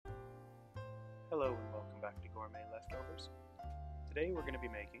Hello and welcome back to Gourmet Leftovers. Today we're going to be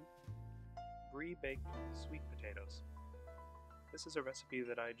making Brie baked sweet potatoes. This is a recipe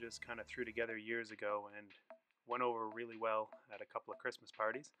that I just kind of threw together years ago and went over really well at a couple of Christmas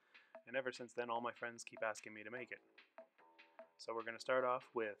parties, and ever since then all my friends keep asking me to make it. So we're going to start off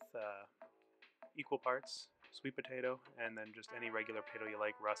with equal parts sweet potato and then just any regular potato you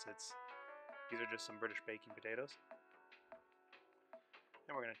like, russets. These are just some British baking potatoes.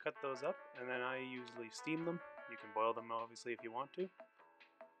 And we're going to cut those up, and then I usually steam them. You can boil them obviously if you want to.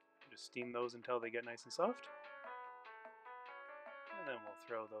 Just steam those until they get nice and soft. And then we'll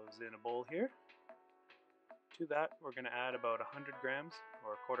throw those in a bowl here. To that we're going to add about 100 grams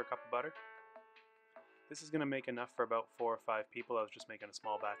or a quarter cup of butter. This is going to make enough for about 4 or 5 people. I was just making a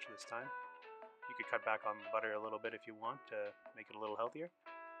small batch this time. You could cut back on the butter a little bit if you want to make it a little healthier.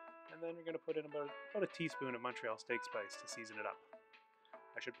 And then we're going to put in about a teaspoon of Montreal steak spice to season it up.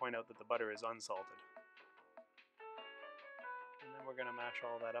 I should point out that the butter is unsalted. And then we're going to mash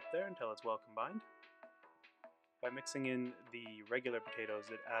all that up there until it's well combined. By mixing in the regular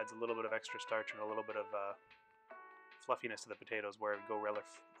potatoes, it adds a little bit of extra starch and a little bit of fluffiness to the potatoes, where it would go rather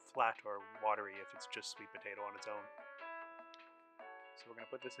flat or watery if it's just sweet potato on its own. So we're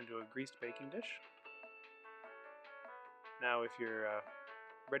going to put this into a greased baking dish. Now if you're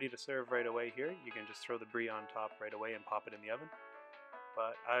ready to serve right away here, you can just throw the brie on top right away and pop it in the oven.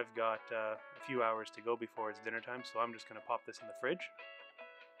 But I've got a few hours to go before it's dinner time, so I'm just going to pop this in the fridge.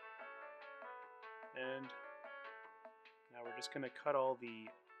 And now we're just going to cut all the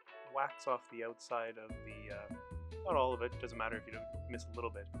wax off the outside of the, not all of it, doesn't matter if you don't miss a little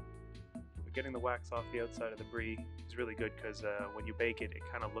bit. But getting the wax off the outside of the brie is really good because when you bake it, it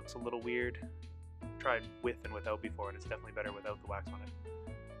kind of looks a little weird. I've tried with and without before, and it's definitely better without the wax on it.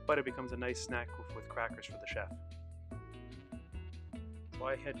 But it becomes a nice snack with crackers for the chef. So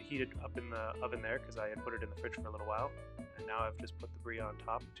I had to heat it up in the oven there because I had put it in the fridge for a little while, and now I've just put the brie on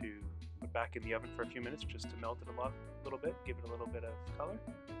top to put back in the oven for a few minutes just to melt it a little bit, give it a little bit of color.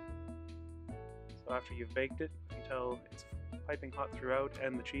 So after you've baked it until it's piping hot throughout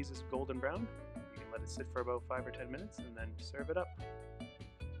and the cheese is golden brown, you can let it sit for about 5 or 10 minutes and then serve it up.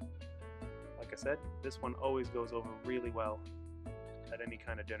 Like I said, this one always goes over really well at any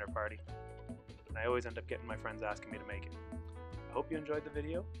kind of dinner party, and I always end up getting my friends asking me to make it. I hope you enjoyed the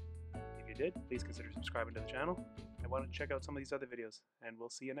video. If you did, please consider subscribing to the channel. I want to check out some of these other videos, and we'll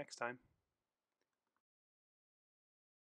see you next time.